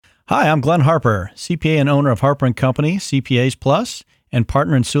Hi, I'm Glenn Harper, CPA and owner of Harper & Company, CPAs Plus, and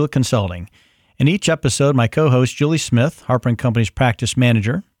partner in Sula Consulting. In each episode, my co-host Julie Smith, Harper & Company's practice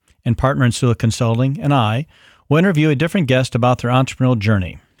manager and partner in Sula Consulting, and I will interview a different guest about their entrepreneurial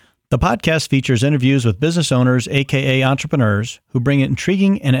journey. The podcast features interviews with business owners, aka entrepreneurs, who bring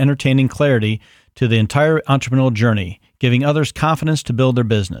intriguing and entertaining clarity to the entire entrepreneurial journey, giving others confidence to build their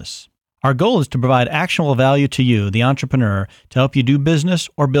business. Our goal is to provide actionable value to you, the entrepreneur, to help you do business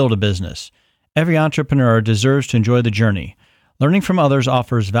or build a business. Every entrepreneur deserves to enjoy the journey. Learning from others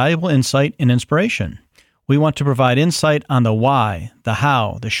offers valuable insight and inspiration. We want to provide insight on the why, the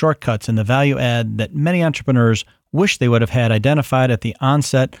how, the shortcuts, and the value add that many entrepreneurs wish they would have had identified at the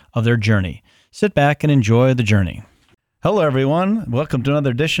onset of their journey. Sit back and enjoy the journey. Hello, everyone. Welcome to another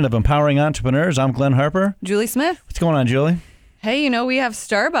edition of Empowering Entrepreneurs. I'm Glenn Harper. Julie Smith. What's going on, Julie? Hey, we have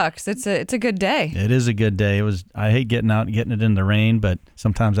Starbucks. It's a good day. It is a good day. I hate getting out and getting it in the rain, but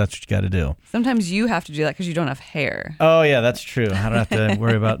sometimes that's what you got to do. Sometimes you have to do that because you don't have hair. Oh, yeah, that's true. I don't have to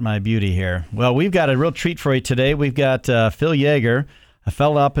worry about my beauty here. Well, we've got a real treat for you today. We've got Phil Yeager, a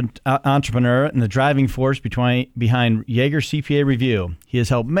fellow entrepreneur and the driving force behind Yaeger CPA Review. He has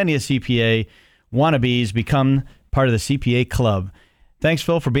helped many a CPA wannabes become part of the CPA club. Thanks,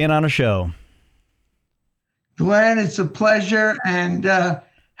 Phil, for being on our show. Glenn, it's a pleasure. And had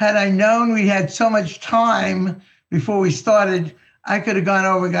I known we had so much time before we started, I could have gone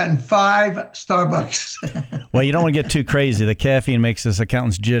over and gotten 5 Starbucks. Well, you don't want to get too crazy. The caffeine makes us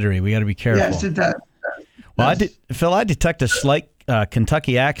accountants jittery. We got to be careful. Yes, it does. Well, Phil, I detect a slight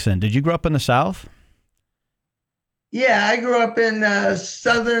Kentucky accent. Did you grow up in the South? Yeah, I grew up in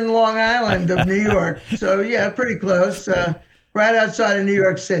southern Long Island of New York. So, yeah, pretty close. Right outside of New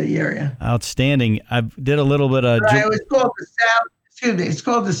York City area. Outstanding. I did a little bit of... Right, it's called the South, it's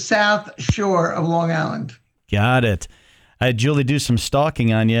called the South Shore of Long Island. Got it. I had Julie do some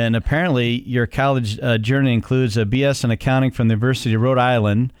stalking on you, and apparently your college journey includes a BS in accounting from the University of Rhode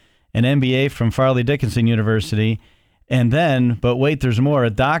Island, an MBA from Farley Dickinson University, and then, but wait, there's more, a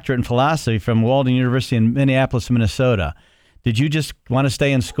doctorate in philosophy from Walden University in Minneapolis, Minnesota. Did you just want to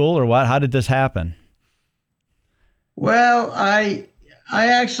stay in school, or what? How did this happen? Well, I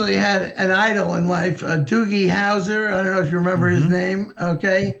actually had an idol in life, Doogie Howser. I don't know if you remember his name.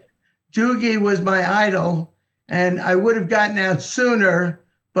 Okay. Doogie was my idol, and I would have gotten out sooner,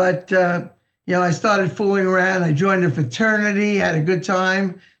 but, I started fooling around. I joined a fraternity, had a good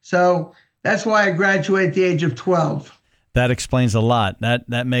time. So that's why I graduated at the age of 12. That explains a lot.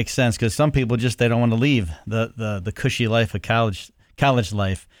 That makes sense, because some people they don't want to leave the cushy life of college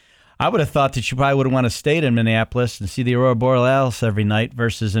life. I would have thought that you probably would have wanted to stay in Minneapolis and see the Aurora Borealis every night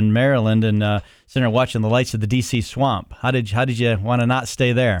versus in Maryland and sitting there watching the lights of the D.C. swamp. How did you want to not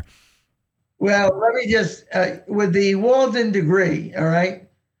stay there? Well, let me just with the Walden degree. All right,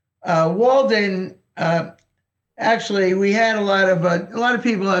 Walden. Actually, we had a lot of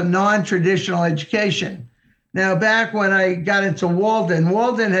people have non-traditional education. Now, back when I got into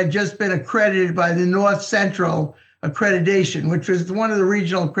Walden had just been accredited by the North Central accreditation, which was one of the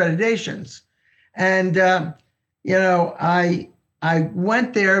regional accreditations. And, I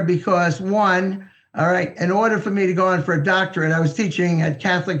went there because in order for me to go on for a doctorate, I was teaching at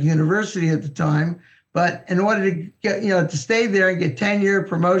Catholic University at the time, but in order to get, to stay there and get tenure,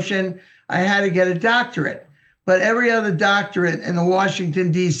 promotion, I had to get a doctorate. But every other doctorate in the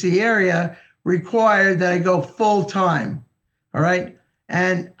Washington, D.C. area required that I go full time. All right.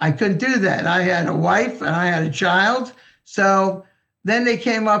 And I couldn't do that. I had a wife and I had a child. So then they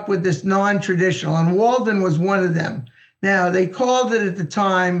came up with this non-traditional, and Walden was one of them. Now, they called it at the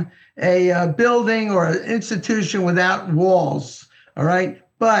time a building or an institution without walls. All right.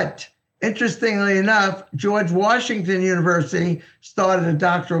 But interestingly enough, George Washington University started a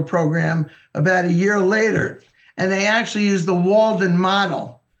doctoral program about a year later, and they actually used the Walden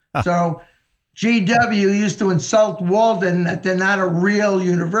model. So GW used to insult Walden that they're not a real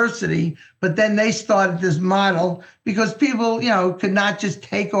university, but then they started this model because people, could not just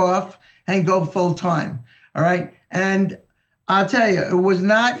take off and go full time. All right. And I'll tell you, it was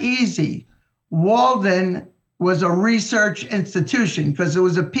not easy. Walden was a research institution because it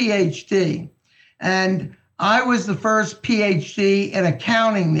was a PhD. And I was the first PhD in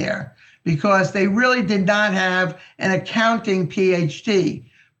accounting there because they really did not have an accounting PhD.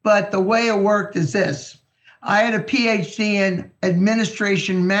 But the way it worked is this. I had a PhD in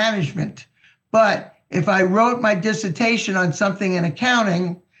administration management, but if I wrote my dissertation on something in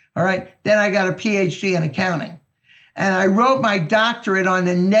accounting, all right, then I got a PhD in accounting. And I wrote my doctorate on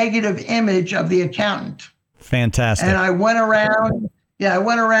the negative image of the accountant. Fantastic. And I went around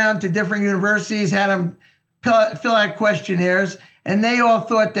to different universities, had them fill out questionnaires, and they all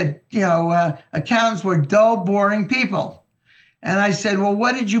thought that, accountants were dull, boring people. And I said, well,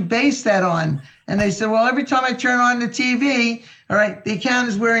 what did you base that on? And they said, well, every time I turn on the TV, all right, the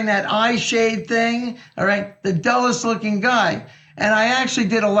accountant's wearing that eye shade thing, all right, the dullest looking guy. And I actually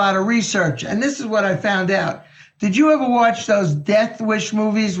did a lot of research, and this is what I found out. Did you ever watch those Death Wish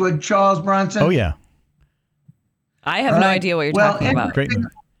movies with Charles Bronson? Oh, yeah. I have no idea what you're talking about. Great movie.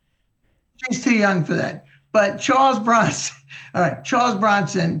 She's too young for that. But Charles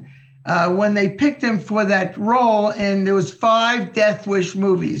Bronson, when they picked him for that role, and there was 5 Death Wish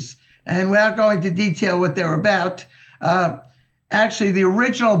movies, and without going into detail what they were about, actually the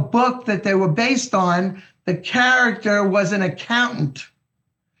original book that they were based on, the character was an accountant.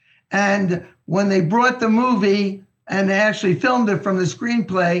 And when they brought the movie and they actually filmed it from the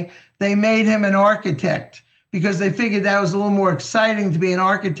screenplay, they made him an architect because they figured that was a little more exciting to be an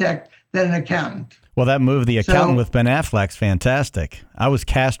architect than an accountant. Well, that movie, The Accountant with Ben Affleck's fantastic. I was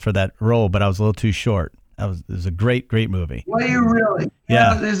cast for that role, but I was a little too short. It was a great, great movie. Well, you really?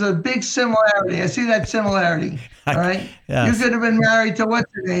 Yeah. There's a big similarity. I see that similarity. All right. Yes. You could have been married to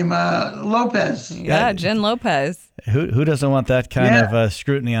what's her name? Lopez. Yeah, Jen Lopez. Who doesn't want that kind of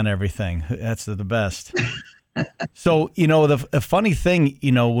scrutiny on everything? That's the best. So, the funny thing,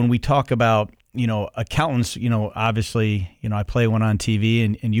 when we talk about, accountants, obviously, I play one on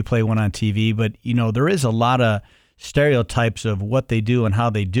TV and you play one on TV, but, there is a lot of stereotypes of what they do and how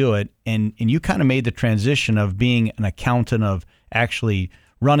they do it. And you kind of made the transition of being an accountant, of actually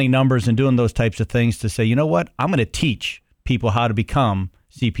running numbers and doing those types of things, to say, you know what, I'm going to teach people how to become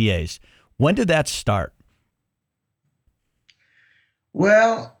CPAs. When did that start?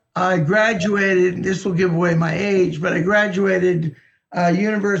 Well, I graduated, this will give away my age, but I graduated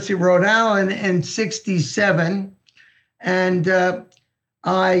University of Rhode Island in 67. And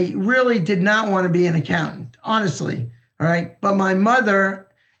I really did not want to be an accountant, honestly. All right. But my mother,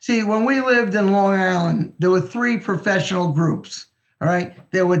 see, when we lived in Long Island, there were 3 professional groups. All right.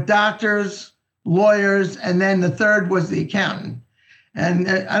 There were doctors, lawyers, and then the third was the accountant. And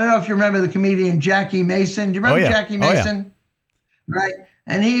I don't know if you remember the comedian Jackie Mason. Do you remember Jackie Mason? Oh, yeah. Right.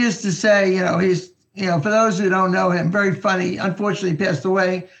 And he used to say, he's, for those who don't know him, very funny. Unfortunately, he passed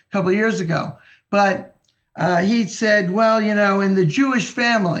away a couple of years ago. But he said, well, in the Jewish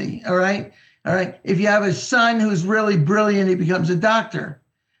family, all right, if you have a son who's really brilliant, he becomes a doctor.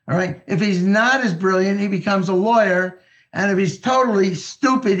 All right. If he's not as brilliant, he becomes a lawyer. And if he's totally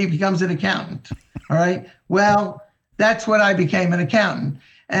stupid, he becomes an accountant. All right. Well, that's when I became an accountant.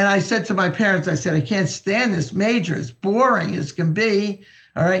 And I said to my parents, I said, I can't stand this major. It's boring as can be.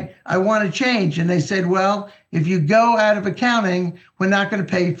 All right. I want to change. And they said, well, if you go out of accounting, we're not going to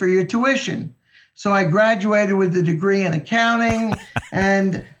pay for your tuition. So I graduated with a degree in accounting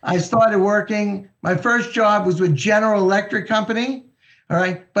and I started working. My first job was with General Electric Company. All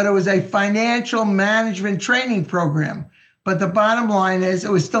right. But it was a financial management training program. But the bottom line is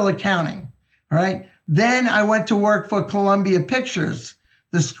it was still accounting. All right. Then I went to work for Columbia Pictures,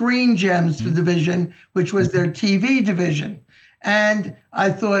 the Screen Gems division, which was their TV division. And I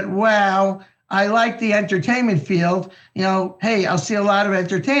thought, wow, I like the entertainment field. Hey, I'll see a lot of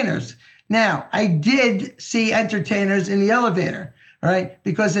entertainers. Now, I did see entertainers in the elevator, all right?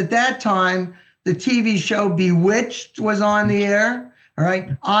 Because at that time, the TV show Bewitched was on the air, all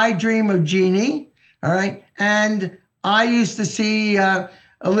right? I Dream of Jeannie, all right? And I used to see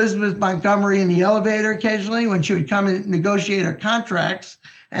Elizabeth Montgomery in the elevator occasionally when she would come and negotiate her contracts.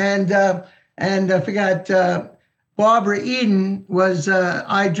 And I forgot Barbara Eden was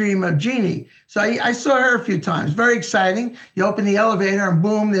I Dream of Jeannie. So I saw her a few times. Very exciting. You open the elevator and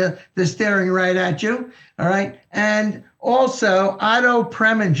boom, they're staring right at you. All right. And also Otto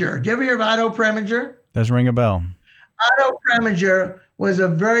Preminger. Do you ever hear of Otto Preminger? Doesn't ring a bell. Otto Preminger was a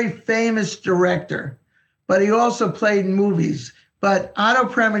very famous director, but he also played in movies. But Otto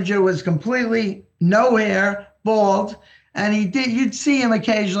Preminger was completely no hair, bald, and you'd see him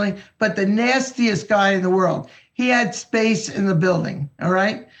occasionally, but the nastiest guy in the world. He had space in the building, all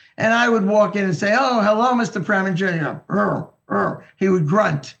right? And I would walk in and say, oh, hello, Mr. Preminger. And he would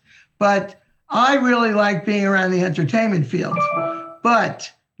grunt. But I really liked being around the entertainment field.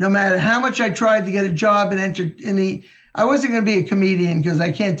 But no matter how much I tried to get a job I wasn't going to be a comedian because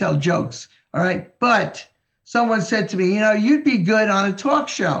I can't tell jokes, all right? But someone said to me, you'd be good on a talk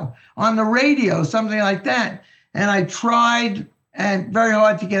show, on the radio, something like that. And I tried and very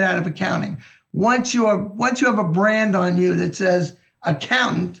hard to get out of accounting. Once you have a brand on you that says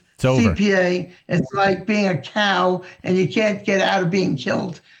accountant, CPA, it's like being a cow and you can't get out of being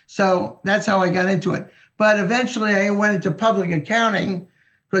killed. So that's how I got into it. But eventually I went into public accounting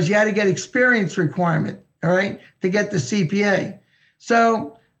because you had to get experience requirement, all right, to get the CPA.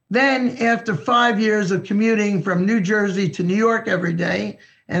 So then after 5 years of commuting from New Jersey to New York every day,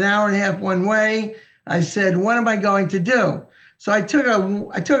 an hour and a half one way, I said, what am I going to do? So I took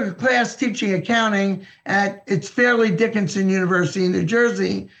a class teaching accounting at it's Fairleigh Dickinson University in New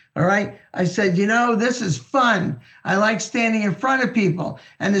Jersey. All right. I said, this is fun. I like standing in front of people.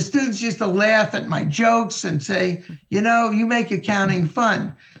 And the students used to laugh at my jokes and say, you make accounting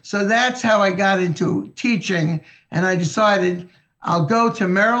fun. So that's how I got into teaching. And I decided I'll go to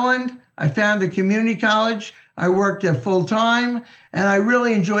Maryland. I found a community college. I worked there full time. And I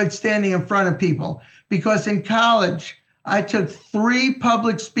really enjoyed standing in front of people because in college, I took 3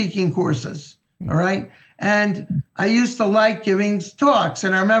 public speaking courses, all right? And I used to like giving talks.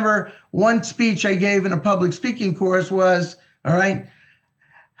 And I remember one speech I gave in a public speaking course was, all right,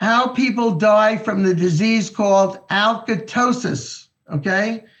 how people die from the disease called alkatosis,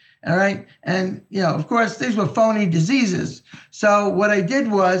 okay? All right. And, of course, these were phony diseases. So what I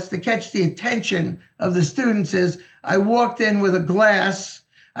did was to catch the attention of the students is I walked in with a glass.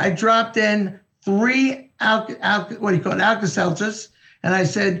 I dropped in 3 Alka-Seltzers. And I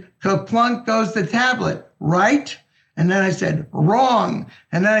said, kaplunk goes the tablet, right? And then I said, wrong.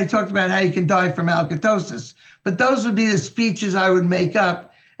 And then I talked about how you can die from alkatosis. But those would be the speeches I would make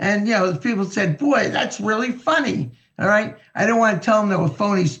up. And, the people said, boy, that's really funny. All right. I didn't want to tell them they were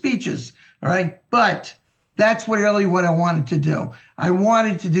phony speeches. All right. But that's really what I wanted to do. I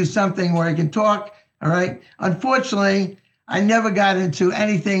wanted to do something where I can talk. All right. Unfortunately, I never got into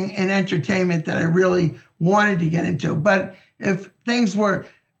anything in entertainment that I really wanted to get into. But if things were,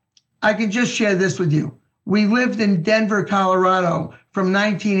 I can just share this with you. We lived in Denver, Colorado from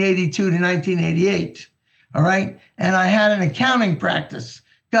 1982 to 1988. All right. And I had an accounting practice.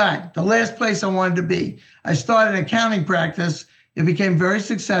 God, the last place I wanted to be. I started an accounting practice. It became very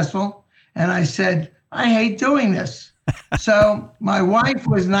successful. And I said, I hate doing this. So my wife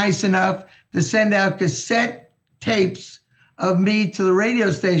was nice enough to send out cassette tapes of me to the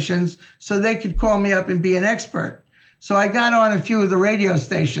radio stations so they could call me up and be an expert. So I got on a few of the radio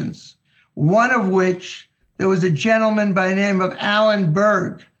stations, one of which there was a gentleman by the name of Alan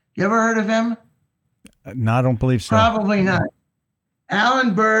Berg. You ever heard of him? No, I don't believe so. Probably not.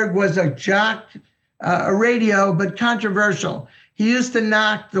 Alan Berg was a jock, a radio, but controversial. He used to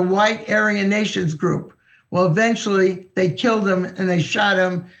knock the white Aryan Nations group. Well, eventually they killed him and they shot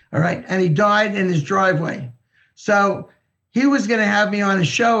him, all right, and he died in his driveway. So he was going to have me on a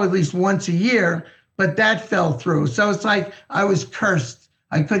show at least once a year, but that fell through. So it's like I was cursed.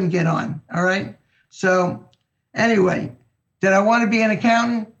 I couldn't get on, all right? So anyway, did I want to be an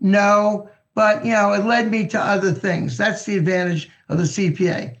accountant? No, but, it led me to other things. That's the advantage of the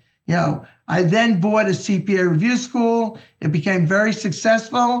CPA. I then bought a CPA review school. It became very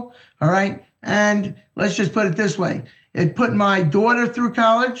successful, all right? And let's just put it this way. It put my daughter through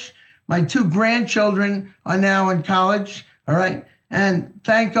college. My 2 grandchildren are now in college, all right? And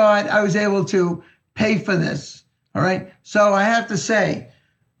thank God I was able to pay for this, all right? So I have to say,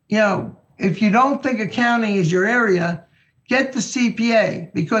 if you don't think accounting is your area, get the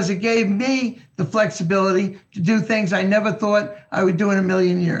CPA because it gave me the flexibility to do things I never thought I would do in a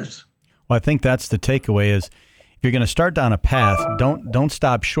million years. Well, I think that's the takeaway is if you're going to start down a path, don't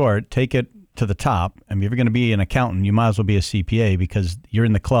stop short. Take it to the top. I mean, if you're going to be an accountant, you might as well be a CPA because you're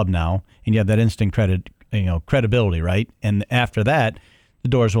in the club now and you have that instant credibility, right? And after that, the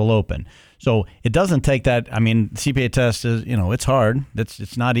doors will open. So it doesn't take that. I mean, CPA test is, it's hard.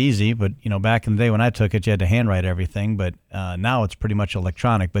 It's not easy. But, back in the day when I took it, you had to handwrite everything. But now it's pretty much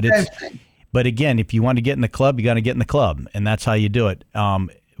electronic. But again, if you want to get in the club, you got to get in the club. And that's how you do it.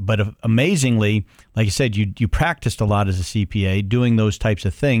 But amazingly, like you said, you practiced a lot as a CPA doing those types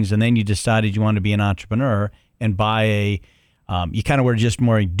of things. And then you decided you wanted to be an entrepreneur and buy you kind of were just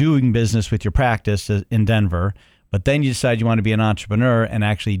more doing business with your practice in Denver. But then you decided you want to be an entrepreneur and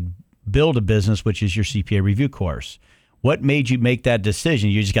actually build a business, which is your CPA review course. What made you make that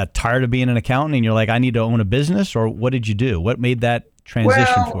decision? You just got tired of being an accountant and you're like, I need to own a business? Or what did you do? What made that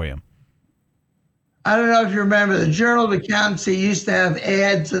transition for you? I don't know if you remember, the Journal of Accountancy used to have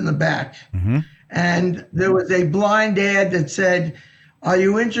ads in the back. Mm-hmm. And there was a blind ad that said, are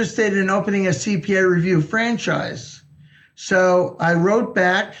you interested in opening a CPA review franchise? So I wrote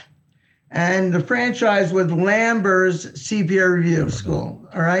back. And the franchise was Lamber's CPA Review School,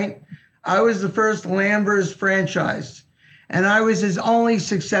 all right? I was the first Lamber's franchise. And I was his only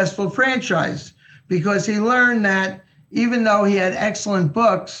successful franchise because he learned that even though he had excellent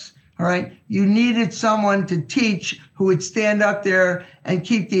books, all right, you needed someone to teach who would stand up there and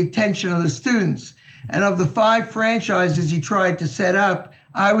keep the attention of the students. And of the 5 franchises he tried to set up,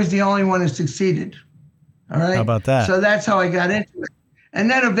 I was the only one who succeeded, all right? How about that? So that's how I got into it. And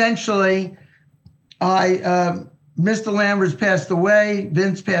then eventually, Mr. Lambers passed away,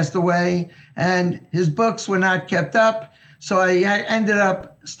 Vince passed away, and his books were not kept up. So I ended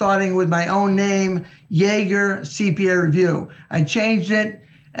up starting with my own name, Yaeger CPA Review. I changed it,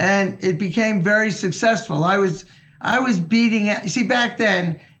 and it became very successful. I was beating it. You see, back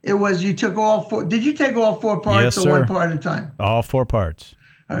then it was you took all four. Did you take all four parts Yes, or sir. one part at a time? All 4 parts.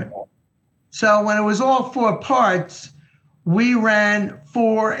 All right. So when it was all 4 parts, we ran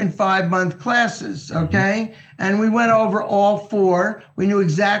 4 and 5 month classes, okay? And we went over all 4. We knew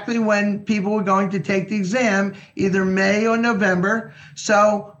exactly when people were going to take the exam, either May or November.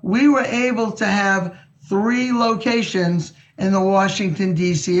 So we were able to have 3 locations in the Washington,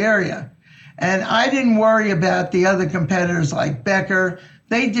 D.C. area. And I didn't worry about the other competitors like Becker.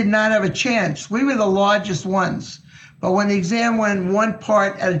 They did not have a chance. We were the largest ones. But when the exam went 1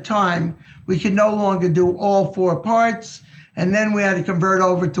 part at a time, we could no longer do all 4 parts. And then we had to convert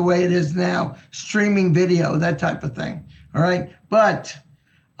over to the way it is now, streaming video, that type of thing. All right. But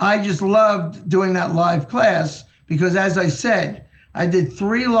I just loved doing that live class because, as I said, I did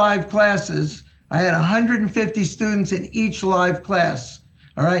 3 live classes. I had 150 students in each live class.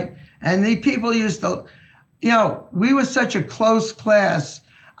 All right. And the people used to, we were such a close class.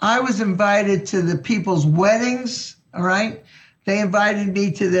 I was invited to the people's weddings. All right. They invited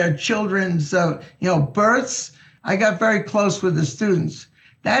me to their children's, births. I got very close with the students.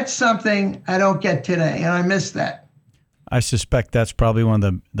 That's something I don't get today, and I miss that. I suspect that's probably one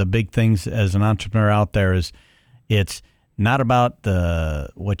of the big things as an entrepreneur out there is it's not about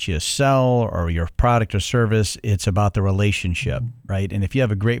what you sell or your product or service. It's about the relationship, right? And if you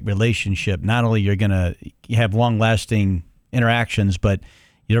have a great relationship, not only you're going to have long-lasting interactions, but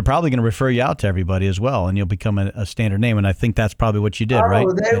you're probably going to refer you out to everybody as well, and you'll become a standard name. And I think that's probably what you did, right?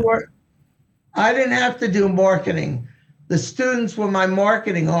 I didn't have to do marketing. The students were my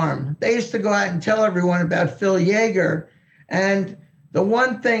marketing arm. They used to go out and tell everyone about Phil Yeager. And the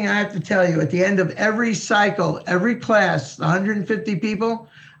one thing I have to tell you, at the end of every cycle, every class, 150 people,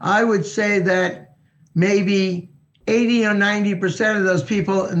 I would say that maybe 80 or 90% of those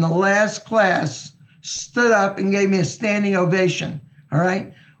people in the last class stood up and gave me a standing ovation. All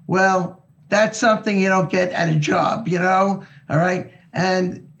right. Well, that's something you don't get at a job, all right.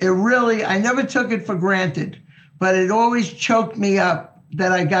 And it really, I never took it for granted, but it always choked me up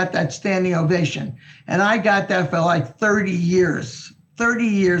that I got that standing ovation. And I got that for like 30 years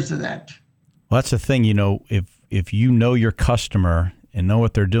of that. Well, that's the thing, if you know your customer and know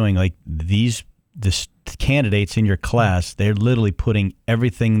what they're doing, like these candidates in your class, they're literally putting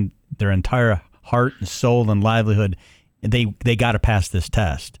everything, their entire heart and soul and livelihood, they got to pass this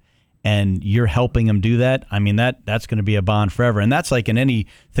test. And you're helping them do that. I mean, that's going to be a bond forever. And that's like in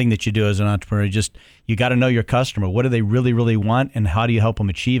anything that you do as an entrepreneur, you got to know your customer. What do they really, really want? And how do you help them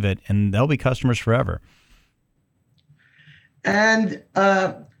achieve it? And they'll be customers forever. And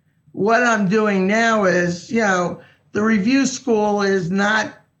what I'm doing now is, the review school is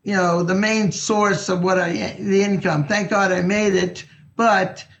not, the main source of the income. Thank God I made it.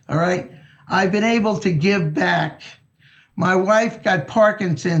 But, all right, I've been able to give back. My wife got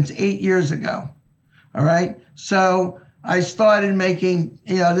Parkinson's 8 years ago. All right. So I started making,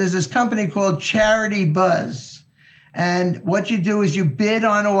 there's this company called Charity Buzz. And what you do is you bid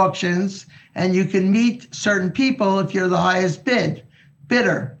on auctions and you can meet certain people if you're the highest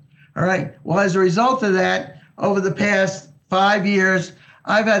bidder. All right. Well, as a result of that, over the past 5 years,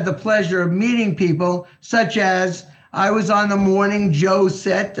 I've had the pleasure of meeting people such as I was on the Morning Joe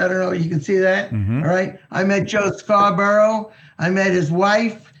set. I don't know if you can see that. Mm-hmm. All right. I met Joe Scarborough. I met his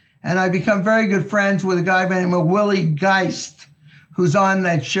wife, and I become very good friends with a guy by the name of Willie Geist, who's on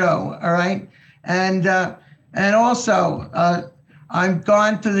that show. All right. And also, I've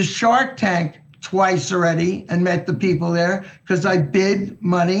gone to the Shark Tank twice already and met the people there because I bid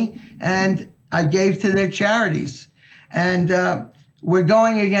money and I gave to their charities. And we're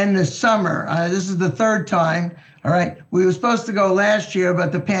going again this summer. This is the 3rd time. All right. We were supposed to go last year,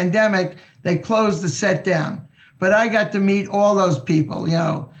 but the pandemic, they closed the set down. But I got to meet all those people,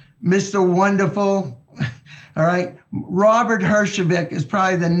 Mr. Wonderful. All right. Robert Hershevik is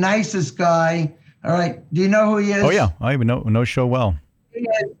probably the nicest guy. All right. Do you know who he is? Oh, yeah. I even know show well. He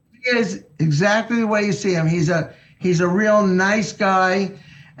is exactly the way you see him. He's a real nice guy.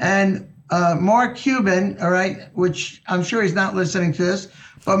 And Mark Cuban, all right, which I'm sure he's not listening to this,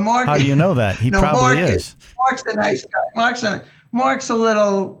 but Mark. How do you know that? He probably is. Mark's a nice guy. Mark's a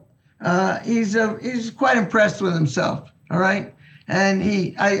little. He's quite impressed with himself. All right, and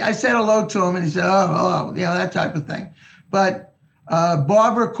I said hello to him, and he said, "Oh, that type of thing." But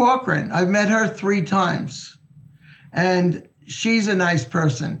Barbara Corcoran, I've met her 3 times, and she's a nice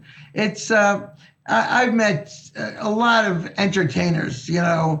person. It's I've met a lot of entertainers,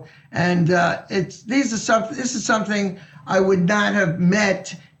 and this is something I would not have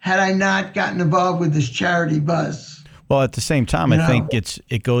met had I not gotten involved with this charity buzz. Well, at the same time, I think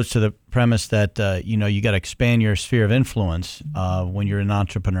it goes to the premise that you got to expand your sphere of influence when you're an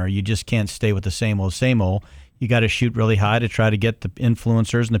entrepreneur. You just can't stay with the same old, same old. You got to shoot really high to try to get the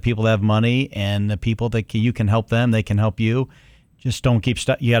influencers and the people that have money and the people that you can help them. They can help you. Just don't keep.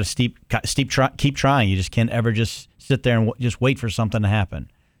 You got to keep trying. You just can't ever just sit there and just wait for something to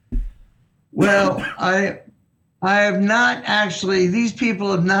happen. Well, I have not actually. These people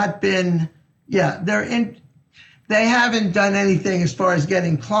have not been. Yeah, they haven't done anything as far as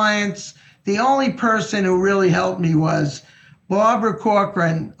getting clients. The only person who really helped me was Barbara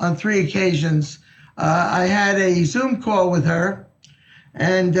Corcoran on 3 occasions. I had a Zoom call with her,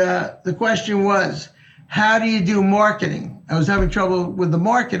 and the question was, how do you do marketing? I was having trouble with the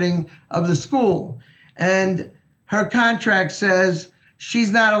marketing of the school. And her contract says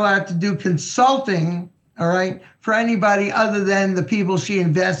she's not allowed to do consulting, all right, for anybody other than the people she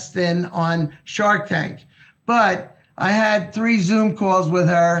invests in on Shark Tank. But I had 3 Zoom calls with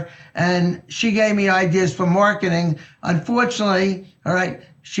her, and she gave me ideas for marketing. Unfortunately, all right,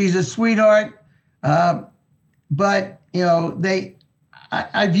 she's a sweetheart. But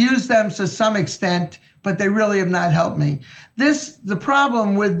I've used them to some extent, but they really have not helped me. The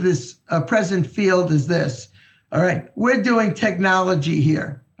problem with this present field is this. All right, we're doing technology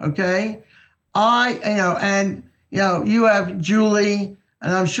here. Okay, you have Julie,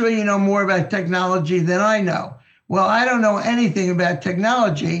 and I'm sure you know more about technology than I know. Well, I don't know anything about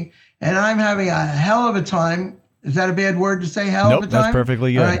technology, and I'm having a hell of a time. Is that a bad word to say? Hell of a time? Nope, that's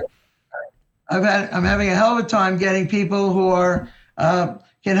perfectly good. All right. I'm having a hell of a time getting people who are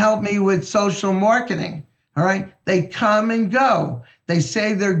can help me with social marketing. All right, they come and go. They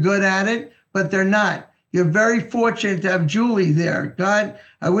say they're good at it, but they're not. You're very fortunate to have Julie there. God,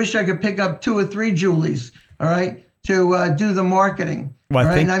 I wish I could pick up 2 or 3 Julies. All right, to do the marketing. Well,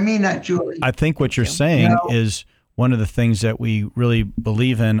 right, and I mean that, Julie. I think what you're saying is one of the things that we really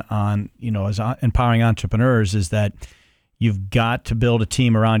believe in as empowering entrepreneurs is that you've got to build a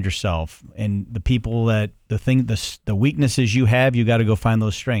team around yourself, and the people the weaknesses you have, you got to go find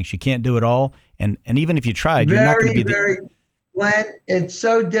those strengths. You can't do it all, and even if you tried, you're not going to be Glenn, it's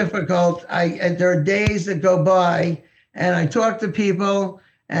so difficult. There are days that go by, and I talk to people,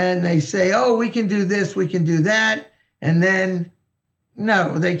 and they say, "Oh, we can do this, we can do that," and then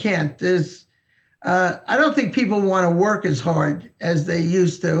no, they can't. I don't think people want to work as hard as they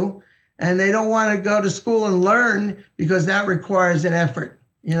used to. And they don't want to go to school and learn because that requires an effort,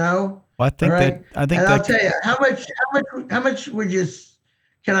 Well, I think right? and I'll tell you, how much would you?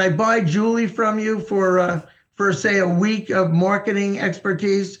 Can I buy Julie from you for say a week of marketing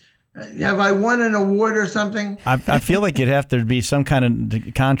expertise? Have I won an award or something? I feel like you'd have to be some kind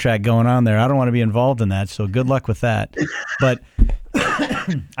of contract going on there. I don't want to be involved in that, so good luck with that. But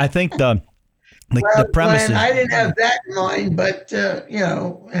I think the premise is, I didn't have that in mind, but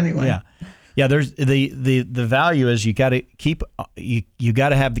anyway. Yeah. There's the value is you got to keep you got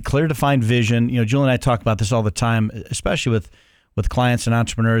to have the clear defined vision. Julie and I talk about this all the time, especially with clients and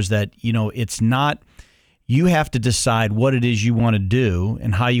entrepreneurs. That it's not. You have to decide what it is you want to do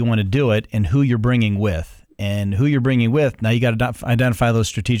and how you want to do it, and who you're bringing with. And who you're bringing with. Now you got to identify those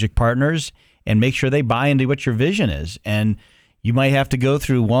strategic partners and make sure they buy into what your vision is. And you might have to go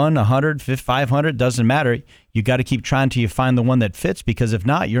through 1, 100, 500, doesn't matter. You got to keep trying till you find the one that fits, because if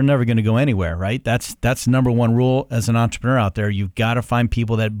not, you're never going to go anywhere, right? That's number one rule as an entrepreneur out there. You've got to find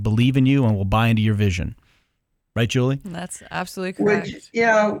people that believe in you and will buy into your vision. Right, Julie? That's absolutely correct.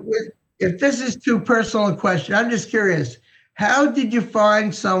 If this is too personal a question, I'm just curious. How did you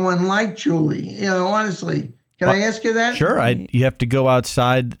find someone like Julie? Honestly, can I ask you that? Sure. You have to go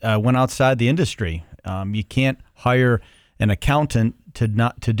outside, went outside the industry. You can't hire an accountant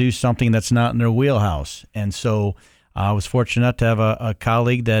to do something that's not in their wheelhouse. And so I was fortunate to have a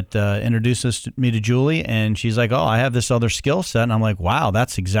colleague that introduced me to Julie, and she's like, "Oh, I have this other skill set." And I'm like, "Wow,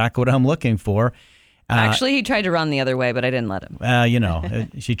 that's exactly what I'm looking for." Actually, he tried to run the other way, but I didn't let him.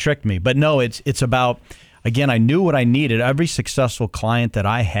 She tricked me. But no, it's about, again, I knew what I needed. Every successful client that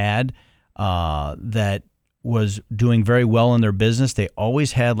I had that was doing very well in their business, they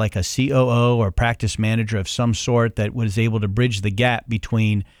always had like a COO or practice manager of some sort that was able to bridge the gap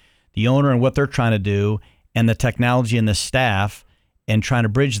between the owner and what they're trying to do and the technology and the staff, and trying to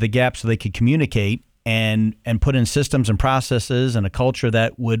bridge the gap so they could communicate and put in systems and processes and a culture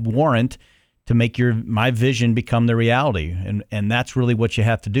that would warrant to make my vision become the reality. And that's really what you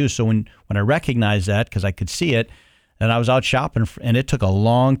have to do. So when I recognized that, because I could see it, And I was out shopping, and it took a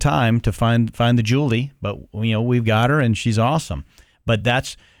long time to find the Julie, but we've got her, and she's awesome. But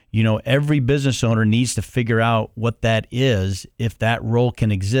that's, every business owner needs to figure out what that is, if that role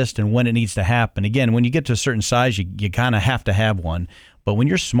can exist, and when it needs to happen. Again, when you get to a certain size, you kind of have to have one. But when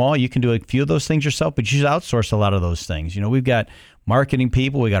you're small, you can do a few of those things yourself, but you should outsource a lot of those things. We've got marketing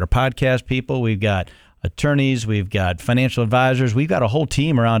people, we've got our podcast people, we've got attorneys, we've got financial advisors, we've got a whole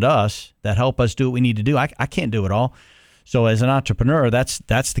team around us that help us do what we need to do. I can't do it all. So as an entrepreneur, that's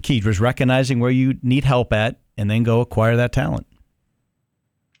the key, just recognizing where you need help at and then go acquire that talent.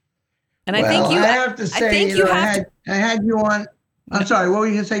 And I have to say, I I had you on. I'm sorry. What were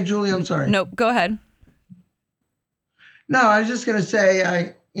you going to say, Julie? I'm sorry. No, go ahead. No, I was just going to say,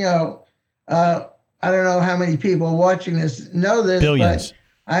 I don't know how many people watching this know this, Billions. But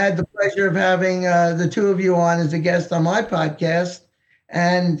I had the pleasure of having the two of you on as a guest on my podcast.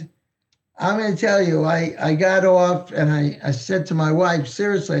 And I'm going to tell you, I got off and I said to my wife,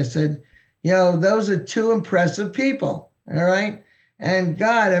 seriously, I said, those are two impressive people. All right. And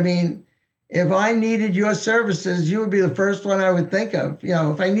God, I mean, if I needed your services, you would be the first one I would think of.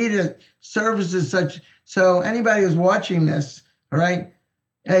 If I needed services so anybody who's watching this, all right,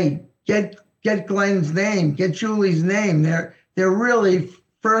 hey, get Glenn's name, get Julie's name. They're really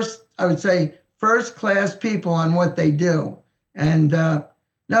first class people on what they do. And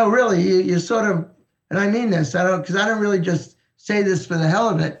no, really, you sort of, and I mean this, because I don't really just say this for the hell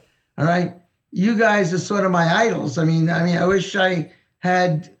of it. All right. You guys are sort of my idols. I mean, I wish I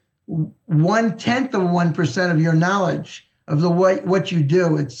had 0.1% of your knowledge of what you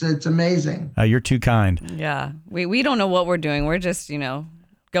do. It's amazing. You're too kind. Yeah. We don't know what we're doing. We're just,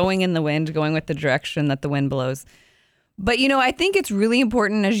 going in the wind, going with the direction that the wind blows. But, I think it's really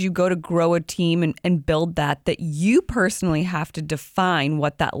important as you go to grow a team and build that you personally have to define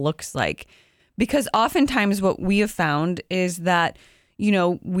what that looks like. Because oftentimes what we have found is that,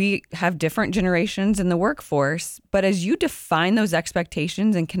 we have different generations in the workforce, but as you define those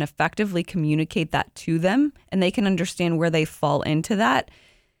expectations and can effectively communicate that to them, and they can understand where they fall into that,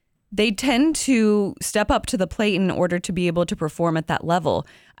 they tend to step up to the plate in order to be able to perform at that level.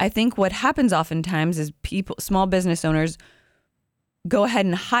 I think what happens oftentimes is small business owners go ahead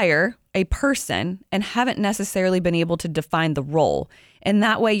and hire a person and haven't necessarily been able to define the role. And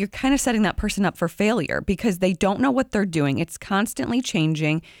that way you're kind of setting that person up for failure because they don't know what they're doing. It's constantly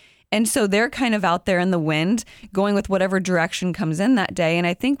changing. And so they're kind of out there in the wind going with whatever direction comes in that day. And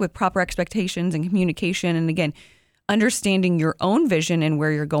I think with proper expectations and communication, and again, understanding your own vision and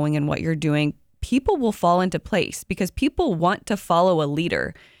where you're going and what you're doing, people will fall into place because people want to follow a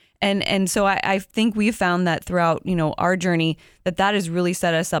leader. And so I think we've found that throughout, our journey, that has really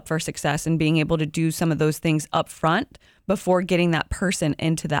set us up for success and being able to do some of those things up front before getting that person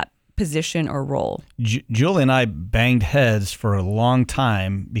into that position or role. Julie and I banged heads for a long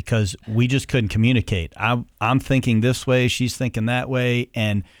time because we just couldn't communicate. I'm thinking this way, she's thinking that way.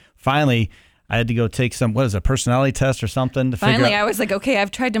 And finally, I had to go take a personality test or something to figure out. Finally, I was like, okay, I've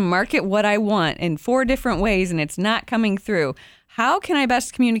tried to market what I want in 4 different ways and it's not coming through. How can I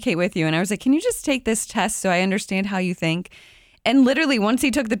best communicate with you? And I was like, can you just take this test so I understand how you think? And literally, once he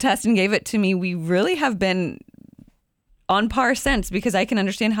took the test and gave it to me, we really have been on par since because I can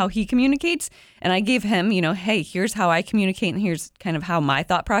understand how he communicates. And I gave him, hey, here's how I communicate and here's kind of how my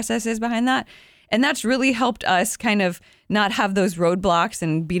thought process is behind that. And that's really helped us kind of not have those roadblocks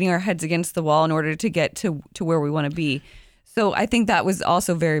and beating our heads against the wall in order to get to where we want to be. So I think that was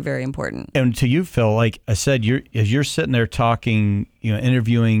also very, very important. And to you, Phil, like I said, as you're sitting there talking,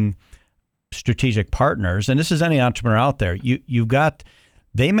 interviewing strategic partners, and this is any entrepreneur out there,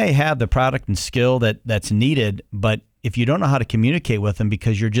 they may have the product and skill that's needed, but if you don't know how to communicate with them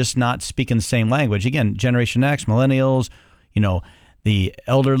because you're just not speaking the same language, again, Generation X, millennials, the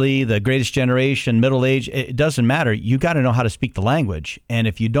elderly, the greatest generation, middle age, it doesn't matter. You got to know how to speak the language. And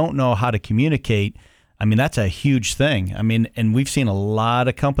if you don't know how to communicate, that's a huge thing. And we've seen a lot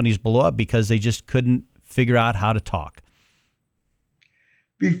of companies blow up because they just couldn't figure out how to talk.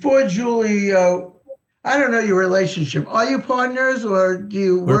 Before Julie, I don't know your relationship. Are you partners or do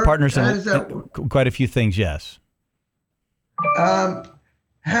you work? We're partners in quite a few things, yes.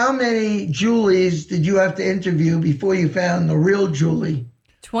 How many Julies did you have to interview before you found the real Julie?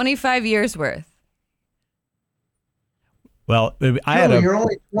 25 years worth. Well, you're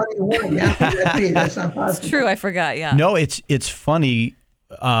only 21. That's not possible. It's true. I forgot. Yeah. No, it's funny.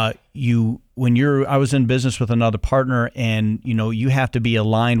 I was in business with another partner, and you have to be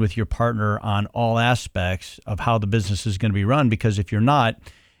aligned with your partner on all aspects of how the business is going to be run. Because if you're not,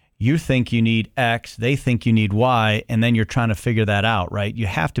 You think you need X, they think you need Y, and then you're trying to figure that out, right? You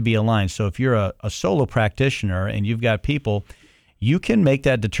have to be aligned. So if you're a solo practitioner and you've got people, you can make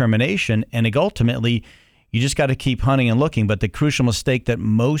that determination, and ultimately, you just got to keep hunting and looking. But the crucial mistake that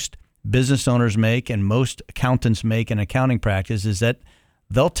most business owners make and most accountants make in accounting practice is that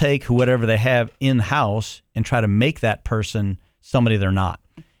they'll take whatever they have in-house and try to make that person somebody they're not.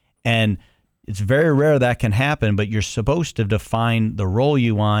 And it's very rare that can happen, but you're supposed to define the role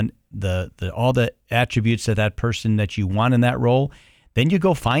you want, all the attributes of that person that you want in that role. Then you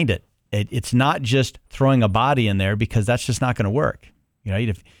go find it. It's not just throwing a body in there, because that's just not going to work. You know,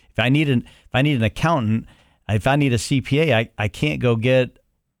 if I need an accountant, if I need a CPA, I can't go get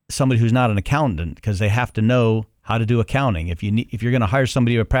somebody who's not an accountant, because they have to know how to do accounting. If you're going to hire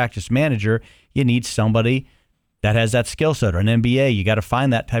somebody a practice manager, you need somebody that has that skill set, or an MBA. You got to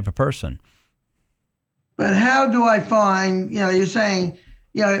find that type of person. But how do I find, you're saying,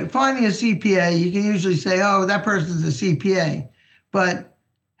 finding a CPA, you can usually say, oh, that person's a CPA. But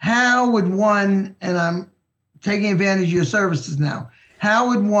how would one, and I'm taking advantage of your services now, how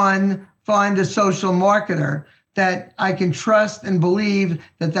would one find a social marketer that I can trust and believe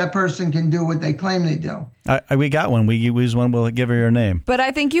that person can do what they claim they do? We got one. We use one. We'll give her your name. But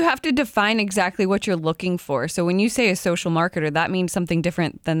I think you have to define exactly what you're looking for. So when you say a social marketer, that means something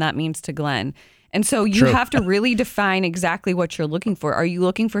different than that means to Glenn. And so you have to really define exactly what you're looking for. Are you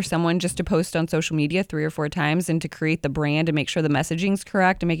looking for someone just to post on social media 3 or 4 times and to create the brand and make sure the messaging's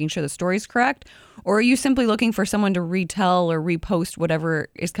correct and making sure the story's correct? Or are you simply looking for someone to retell or repost whatever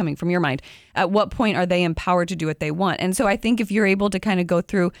is coming from your mind? At what point are they empowered to do what they want? And so I think if you're able to kind of go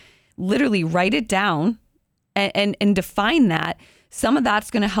through, literally write it down and define that, some of that's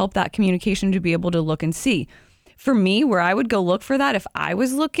going to help that communication to be able to look and see. For me, where I would go look for that if I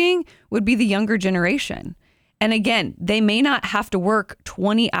was looking would be the younger generation. And again, they may not have to work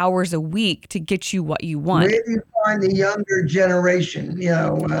 20 hours a week to get you what you want. Where do you find the younger generation?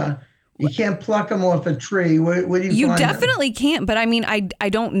 You can't pluck them off a tree. Where do you find definitely them? Can't. But I mean, I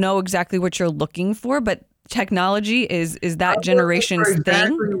don't know exactly what you're looking for, but technology is that generation's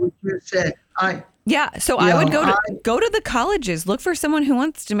exactly thing. What you said. Yeah, so I would go to the colleges, look for someone who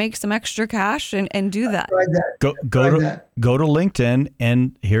wants to make some extra cash and do that. Go to LinkedIn,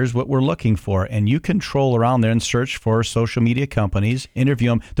 and here's what we're looking for. And you can troll around there and search for social media companies, interview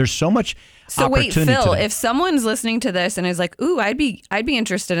them. There's so much opportunity. So wait, Phil, today. if someone's listening to this and is like, "Ooh, I'd be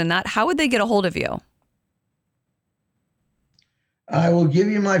interested in that," how would they get a hold of you? I will give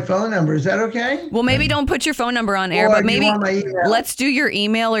you my phone number. Is that okay? Well, maybe don't put your phone number on air, but maybe let's do your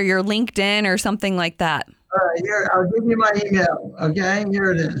email or your LinkedIn or something like that. All right, here, I'll give you my email. Okay,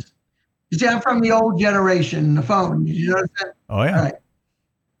 here it is. You see, I'm from the old generation, the phone. Did you notice that? Oh, yeah.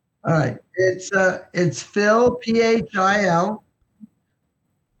 All right. It's Phil, Phil,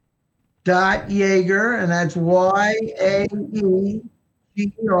 .Yeager, and that's Yaeger.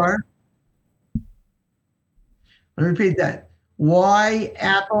 Let me repeat that. Y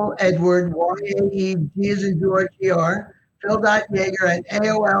Apple Edward, Yaeg, G as in George, ER, Phil.Yeager at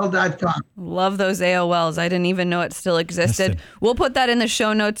AOL.com. Love those AOLs. I didn't even know it still existed. We'll put that in the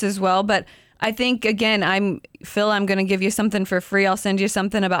show notes as well. But I think, again, Phil, I'm going to give you something for free. I'll send you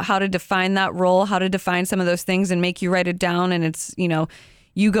something about how to define that role, how to define some of those things and make you write it down. And it's,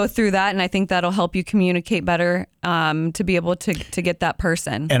 you go through that, and I think that'll help you communicate better to be able to get that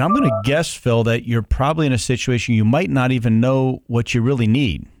person. And I'm going to guess, Phil, that you're probably in a situation you might not even know what you really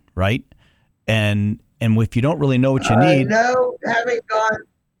need, right? And if you don't really know what you need, no,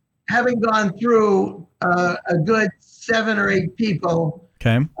 having gone through a good 7 or 8 people,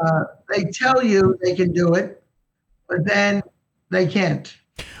 okay, they tell you they can do it, but then they can't.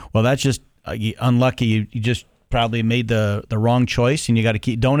 Well, that's just unlucky. You just probably made the wrong choice, and you got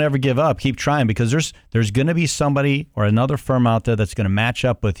to don't ever give up. Keep trying, because there's going to be somebody or another firm out there that's going to match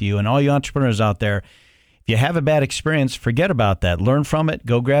up with you. And all you entrepreneurs out there, if you have a bad experience, forget about that. Learn from it.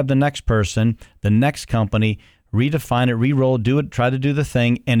 Go grab the next person, the next company, redefine it, re-roll, do it, try to do the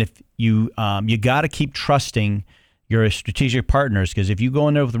thing. And if you got to keep trusting your strategic partners, because if you go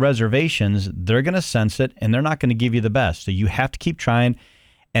in there with reservations, they're going to sense it, and they're not going to give you the best. So you have to keep trying.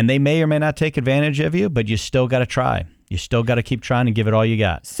 And they may or may not take advantage of you, but you still got to try. You still got to keep trying and give it all you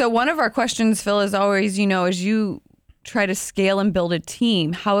got. So one of our questions, Phil, is always, as you try to scale and build a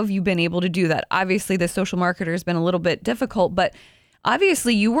team, how have you been able to do that? Obviously, the social marketer has been a little bit difficult, but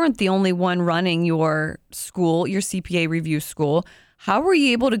obviously you weren't the only one running your school, your CPA review school. How were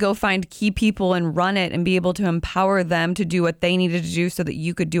you able to go find key people and run it and be able to empower them to do what they needed to do so that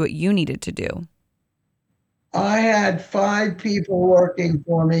you could do what you needed to do? I had 5 people working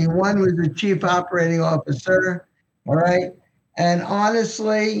for me. One was the chief operating officer. All right. And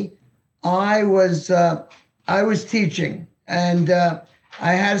honestly, I was teaching, and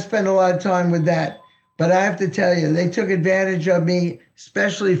I had to spend a lot of time with that. But I have to tell you, they took advantage of me,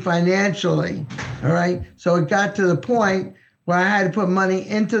 especially financially. All right, so it got to the point where I had to put money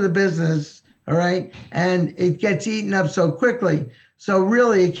into the business. All right, and it gets eaten up so quickly. So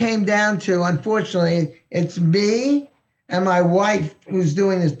really, it came down to, unfortunately, it's me and my wife who's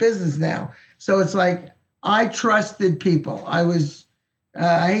doing this business now. So it's like I trusted people. I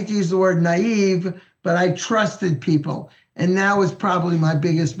hate to use the word naive, but I trusted people. And that was probably my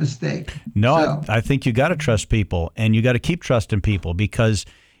biggest mistake. No, So, I think you got to trust people, and you got to keep trusting people, because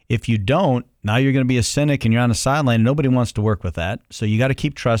if you don't, now you're going to be a cynic and you're on the sideline. Nobody wants to work with that. So you got to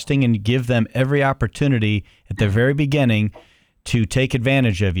keep trusting and give them every opportunity at the very beginning to take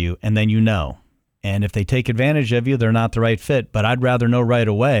advantage of you, and then you know. And if they take advantage of you, they're not the right fit. But I'd rather know right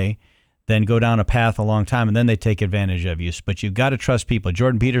away than go down a path a long time and then they take advantage of you. But you've got to trust people.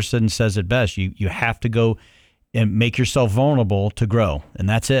 Jordan Peterson says it best. You have to go and make yourself vulnerable to grow, and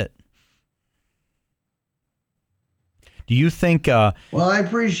that's it. Do you think? well, I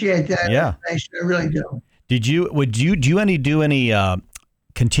appreciate that Yeah. information. I really do. Do you do any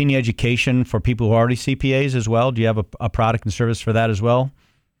continuing education for people who are already CPAs as well? Do you have a product and service for that as well?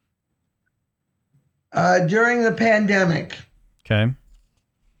 During the pandemic, Okay.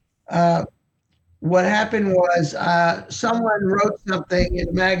 what happened was someone wrote something in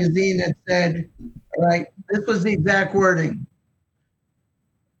a magazine that said, all right, this was the exact wording.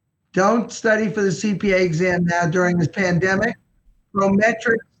 Don't study for the CPA exam now during this pandemic.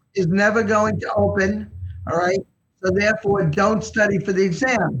 Prometrics is never going to open, all right? So therefore, don't study for the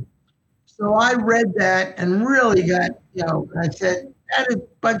exam. So I read that and really got, I said, that is a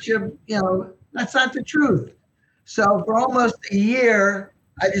bunch of, that's not the truth. So for almost a year,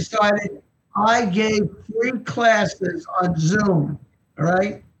 I decided I gave 3 classes on Zoom, all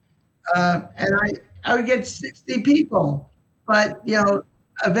right? And I would get 60 people. But,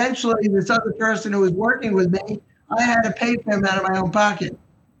 eventually this other person who was working with me, I had to pay for him out of my own pocket.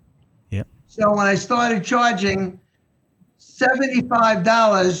 Yep. So when I started charging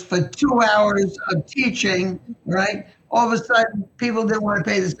 $75 for 2 hours of teaching, right? All of a sudden, people didn't want to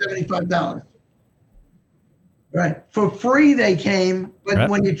pay the $75. Right. For free, they came, but Right.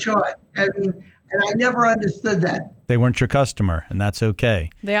 when you charge, and I never understood that. They weren't your customer, and that's okay.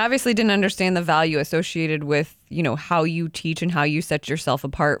 They obviously didn't understand the value associated with, how you teach and how you set yourself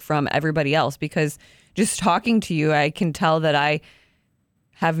apart from everybody else. Because just talking to you, I can tell that I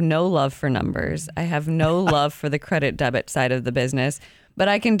have no love for numbers. I have no love for the credit debit side of the business. But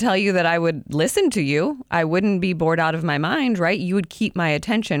I can tell you that I would listen to you. I wouldn't be bored out of my mind, right? You would keep my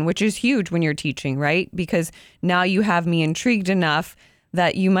attention, which is huge when you're teaching, right? Because now you have me intrigued enough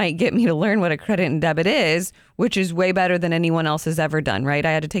that you might get me to learn what a credit and debit is, which is way better than anyone else has ever done, right?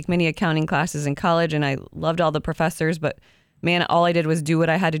 I had to take many accounting classes in college and I loved all the professors, but man, all I did was do what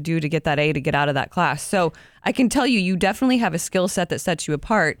I had to do to get that A to get out of that class. So I can tell you, you definitely have a skill set that sets you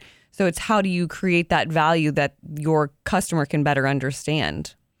apart. So it's how do you create that value that your customer can better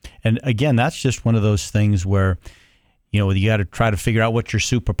understand? And again, that's just one of those things where, you got to try to figure out what your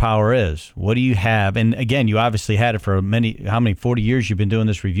superpower is. What do you have? And again, you obviously had it for how many 40 years you've been doing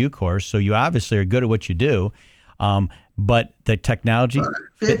this review course. So you obviously are good at what you do. But the technology,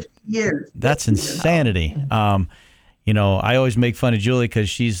 50 years. that's insanity. I always make fun of Julie because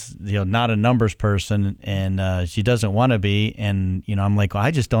she's not a numbers person and she doesn't want to be. And I'm like, well,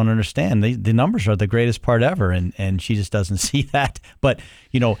 I just don't understand. The numbers are the greatest part ever, and she just doesn't see that. But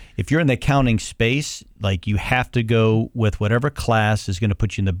if you're in the accounting space, like you have to go with whatever class is going to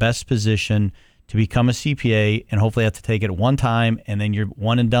put you in the best position to become a CPA, and hopefully have to take it one time and then you're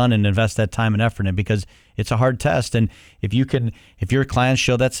one and done and invest that time and effort in it, because it's a hard test. And if your clients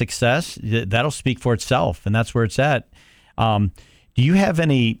show that success, that'll speak for itself, and that's where it's at. Do you have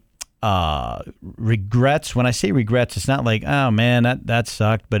any regrets? When I say regrets, it's not like, oh man, that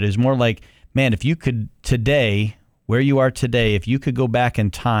sucked, but it's more like, man, if you could today, where you are today, if you could go back in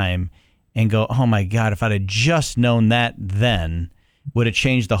time and go, oh my God, if I'd have just known that then, would it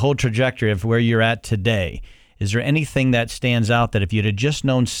change the whole trajectory of where you're at today? Is there anything that stands out that if you'd have just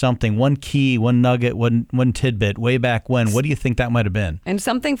known something, one key, one nugget, one tidbit way back when, what do you think that might have been? And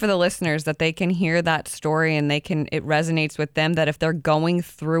something for the listeners that they can hear that story and it resonates with them, that if they're going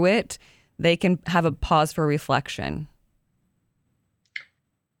through it, they can have a pause for reflection.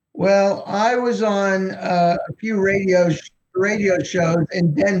 Well, I was on a few radio shows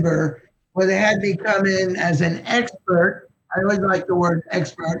in Denver where they had me come in as an expert. I always like the word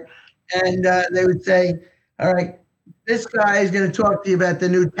expert. And they would say, all right, this guy is going to talk to you about the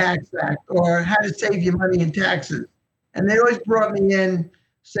new tax act or how to save you money in taxes. And they always brought me in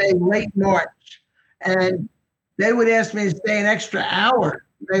say late March, and they would ask me to stay an extra hour.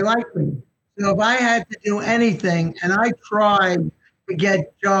 They liked me. So if I had to do anything, and I tried to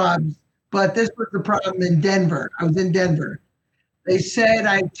get jobs, but this was the problem in Denver. I was in Denver. They said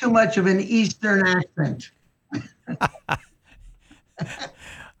I had too much of an Eastern accent.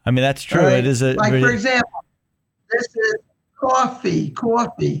 I mean, that's true. Right? It is a like, for example, this is coffee. All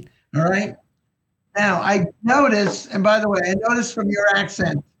right. Now I notice, and by the way, I notice from your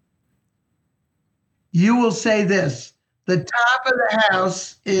accent, you will say this: the top of the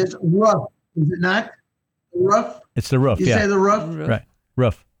house is roof. Is it not? The roof. It's the roof. You Yeah. say the roof. Right.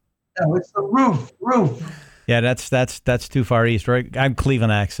 Roof. No, it's the roof. Roof. Yeah, that's too far east, right? I'm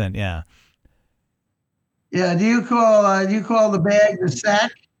Cleveland accent. Yeah. Yeah. Do you call the bag the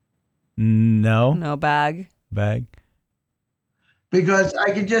sack? No. No bag. Bag. Because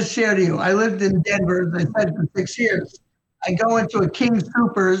I can just share to you, I lived in Denver, as I said, for 6 years. I go into a King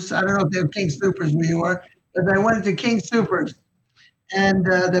Soopers. I don't know if they have King Soopers where you are, but I went to King Soopers, and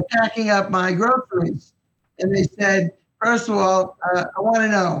they're packing up my groceries. And they said, first of all, I want to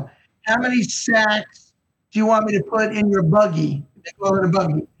know, how many sacks do you want me to put in your buggy? They call it a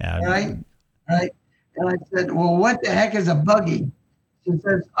buggy, Yeah. right? Right. And I said, well, what the heck is a buggy? She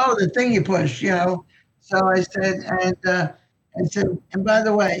says, oh, the thing you push, So I said, and by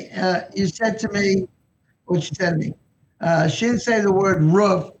the way, you said to me, what she said to me, she didn't say the word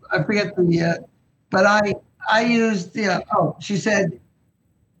roof. I forget but I used she said,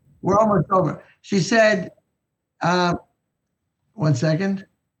 we're almost over. She said, 1 second.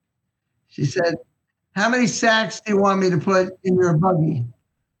 She said, how many sacks do you want me to put in your buggy?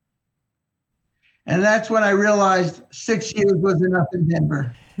 And that's when I realized 6 years was enough in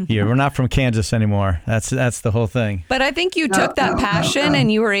Denver. Yeah, we're not from Kansas anymore. That's the whole thing. But I think you took that passion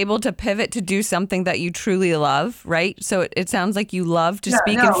and you were able to pivot to do something that you truly love, right? So it sounds like you love to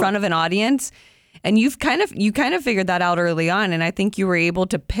speak in front of an audience, and you kind of figured that out early on. And I think you were able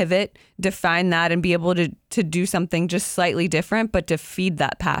to pivot, define that, and be able to do something just slightly different, but to feed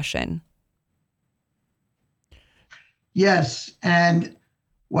that passion. Yes, and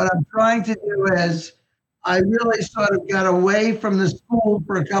what I'm trying to do is I really sort of got away from the school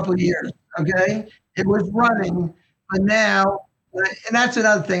for a couple of years, okay? It was running, but now, and that's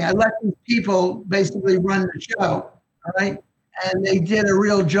another thing, I let these people basically run the show, all right? And they did a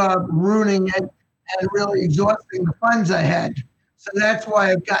real job ruining it and really exhausting the funds I had. So that's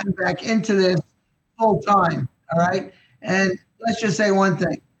why I've gotten back into this full time, all right? And let's just say one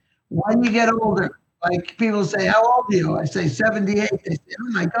thing. When you get older, like people say, how old are you? I say 78. They say,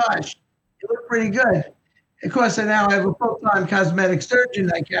 oh my gosh, you look pretty good. Of course, now I have a full-time cosmetic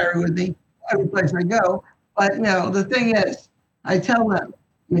surgeon I carry with me every place I go. But, the thing is, I tell them,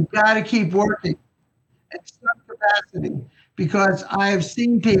 you've got to keep working at some capacity, because I have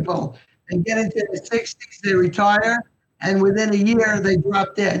seen people, they get into their 60s, they retire, and within a year, they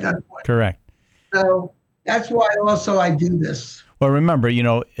drop dead. Correct. So that's why also I do this. Well, remember,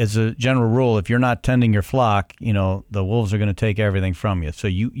 as a general rule, if you're not tending your flock, the wolves are going to take everything from you. So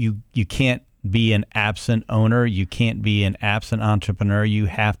you can't be an absent owner. You can't be an absent entrepreneur. You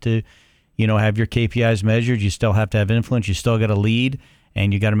have to, have your KPIs measured. You still have to have influence. You still got to lead,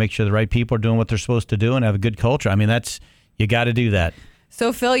 and you got to make sure the right people are doing what they're supposed to do and have a good culture. I mean, you got to do that.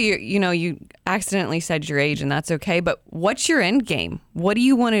 So Phil, you accidentally said your age, and that's okay. But what's your end game? What do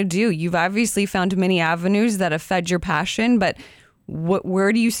you want to do? You've obviously found many avenues that have fed your passion, but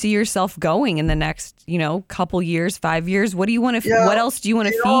where do you see yourself going in the next, couple years, 5 years? What do you want to? What else do you want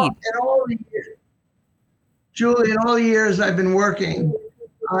to feed? In all the years, Julie, in all the years I've been working,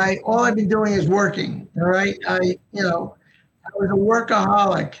 all I've been doing is working. All right, I was a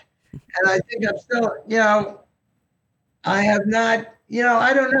workaholic, and I think I'm still, I have not,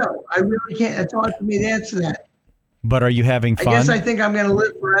 I don't know. I really can't. It's hard for me to answer that. But are you having fun? I guess I think I'm going to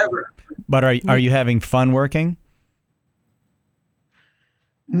live forever. But are you having fun working?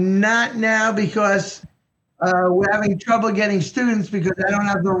 Not now, because we're having trouble getting students because I don't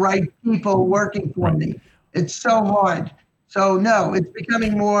have the right people working for me. It's so hard. So no, it's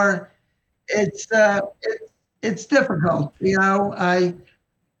becoming more. It's difficult. You're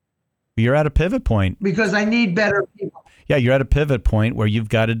at a pivot point because I need better people. Yeah, you're at a pivot point where you've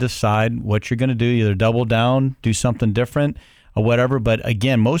got to decide what you're going to do. Either double down, do something different, or whatever. But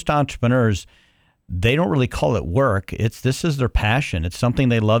again, most entrepreneurs, they don't really call it work. This is their passion. It's something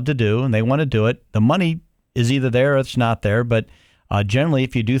they love to do, and they want to do it. The money is either there or it's not there. But generally,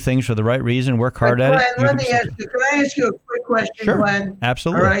 if you do things for the right reason, work hard at it. Let me ask you. Can I ask you a quick question, Sure. Glenn?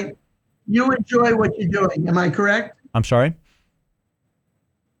 Absolutely. All right. You enjoy what you're doing. Am I correct? I'm sorry?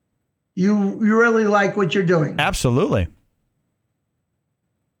 You really like what you're doing. Absolutely.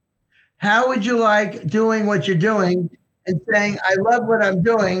 how would you like doing what you're doing and saying, I love what I'm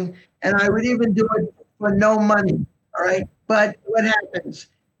doing, and I would even do it for no money, all right? But what happens?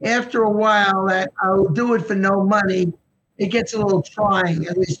 After a while, that I'll do it for no money, it gets a little trying,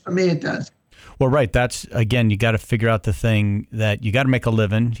 at least for me it does. Well, right. That's, again, you got to figure out the thing that you got to make a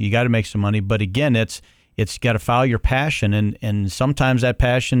living, you got to make some money, but again, it's got to follow your passion, and sometimes that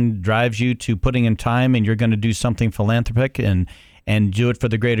passion drives you to putting in time, and you're going to do something philanthropic and do it for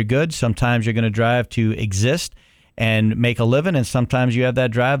the greater good. Sometimes you're going to drive to exist and make a living, and sometimes you have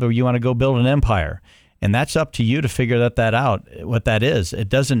that drive where you want to go build an empire. And that's up to you to figure that out, what that is. It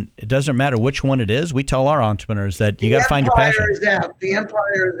doesn't matter which one it is. We tell our entrepreneurs that you got to find your passion. The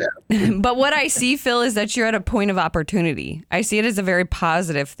empire is out. But what I see, Phil, is that you're at a point of opportunity. I see it as a very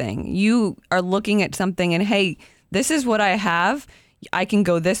positive thing. You are looking at something and, hey, this is what I have. I can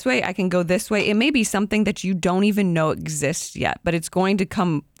go this way. I can go this way. It may be something that you don't even know exists yet, but it's going to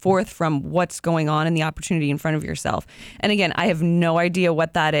come forth from what's going on in the opportunity in front of yourself. And again, I have no idea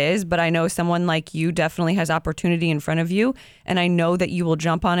what that is, but I know someone like you definitely has opportunity in front of you. And I know that you will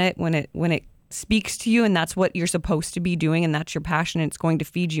jump on it when it speaks to you, and that's what you're supposed to be doing, and that's your passion, and it's going to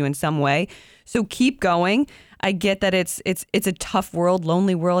feed you in some way. So keep going. I get that it's a tough world,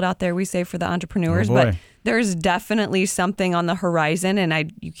 lonely world out there, we say, for the entrepreneurs, but there's definitely something on the horizon,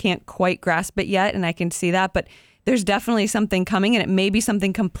 and you can't quite grasp it yet, and I can see that, but there's definitely something coming, and it may be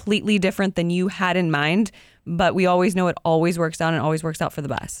something completely different than you had in mind, but we always know it always works out and always works out for the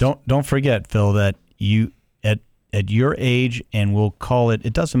best. Don't forget, Phil, that you at your age, and we'll call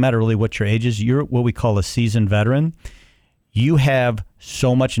it doesn't matter really what your age is, you're what we call a seasoned veteran. You have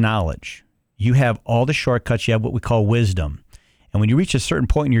so much knowledge. You have all the shortcuts. You have what we call wisdom. And when you reach a certain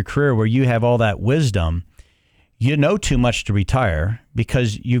point in your career where you have all that wisdom, you know too much to retire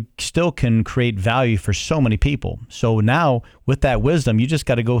because you still can create value for so many people. So now with that wisdom, you just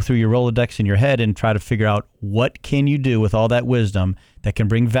got to go through your Rolodex in your head and try to figure out what can you do with all that wisdom that can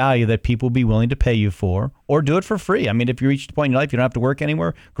bring value that people will be willing to pay you for, or do it for free. I mean, if you reach the point in your life you don't have to work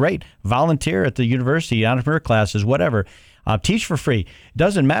anywhere, great. Volunteer at the university, entrepreneur classes, whatever. Teach for free. It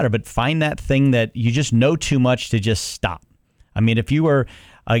doesn't matter, but find that thing that you just know too much to just stop. I mean, if you were,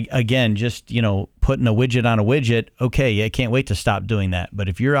 again, just, putting a widget on a widget, okay, I can't wait to stop doing that. But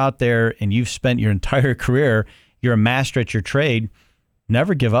if you're out there and you've spent your entire career, you're a master at your trade,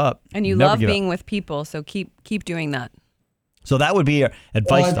 never give up. And you love being with people, so keep doing that. So that would be your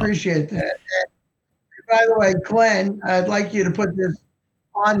advice. Well, I appreciate that. And by the way, Glenn, I'd like you to put this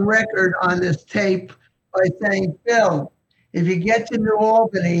on record on this tape by saying, Phil, if you get to New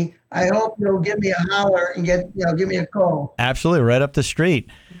Albany, I hope you'll give me a holler and give me a call. Absolutely, right up the street.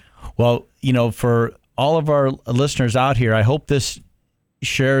 Well, for all of our listeners out here, I hope this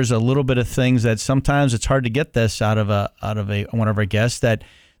shares a little bit of things that sometimes it's hard to get this out of one of our guests, that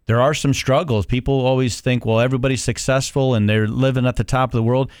there are some struggles. People always think, well, everybody's successful and they're living at the top of the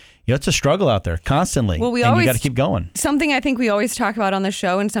world. It's a struggle out there constantly. Well, you got to keep going. Something I think we always talk about on the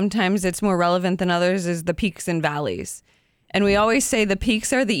show, and sometimes it's more relevant than others, is the peaks and valleys. And we always say the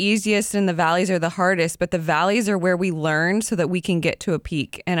peaks are the easiest and the valleys are the hardest, but the valleys are where we learn so that we can get to a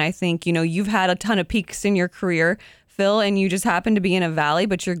peak. And I think, you've had a ton of peaks in your career, Phil, and you just happen to be in a valley,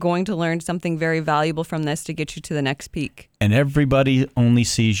 but you're going to learn something very valuable from this to get you to the next peak. And everybody only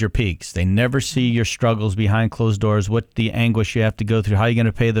sees your peaks. They never see your struggles behind closed doors, what the anguish you have to go through, how you're going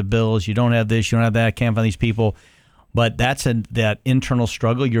to pay the bills, you don't have this, you don't have that, I can't find these people. But that's that internal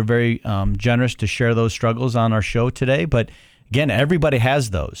struggle. You're very generous to share those struggles on our show today. But again, everybody has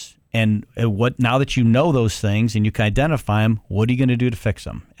those. And now that you know those things and you can identify them, what are you going to do to fix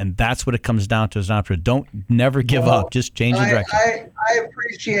them? And that's what it comes down to as an entrepreneur. Never give up. Just change the direction. I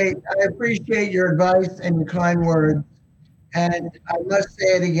appreciate your advice and your kind words. And I must say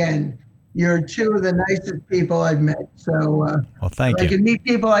it again. You're two of the nicest people I've met. So well, thank you. I can meet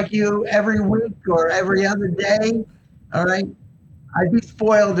people like you every week or every other day. All right. I'd be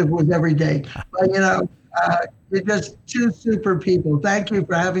spoiled if it was every day. But, you're just two super people. Thank you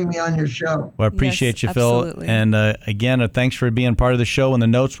for having me on your show. Well, I appreciate you, Phil. Absolutely. And again, thanks for being part of the show. In the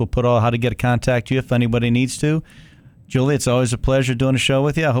notes, we'll put how to get to contact you if anybody needs to. Julie, it's always a pleasure doing a show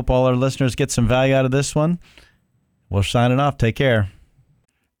with you. I hope all our listeners get some value out of this one. We're signing off. Take care.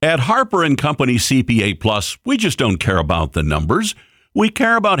 At Harper & Company CPA Plus, we just don't care about the numbers. We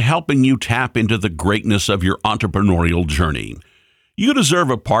care about helping you tap into the greatness of your entrepreneurial journey. You deserve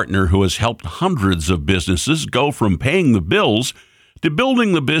a partner who has helped hundreds of businesses go from paying the bills to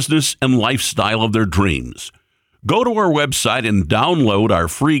building the business and lifestyle of their dreams. Go to our website and download our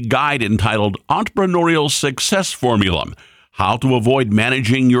free guide entitled Entrepreneurial Success Formula: How to Avoid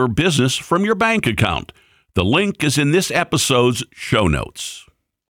Managing Your Business from Your Bank Account. The link is in this episode's show notes.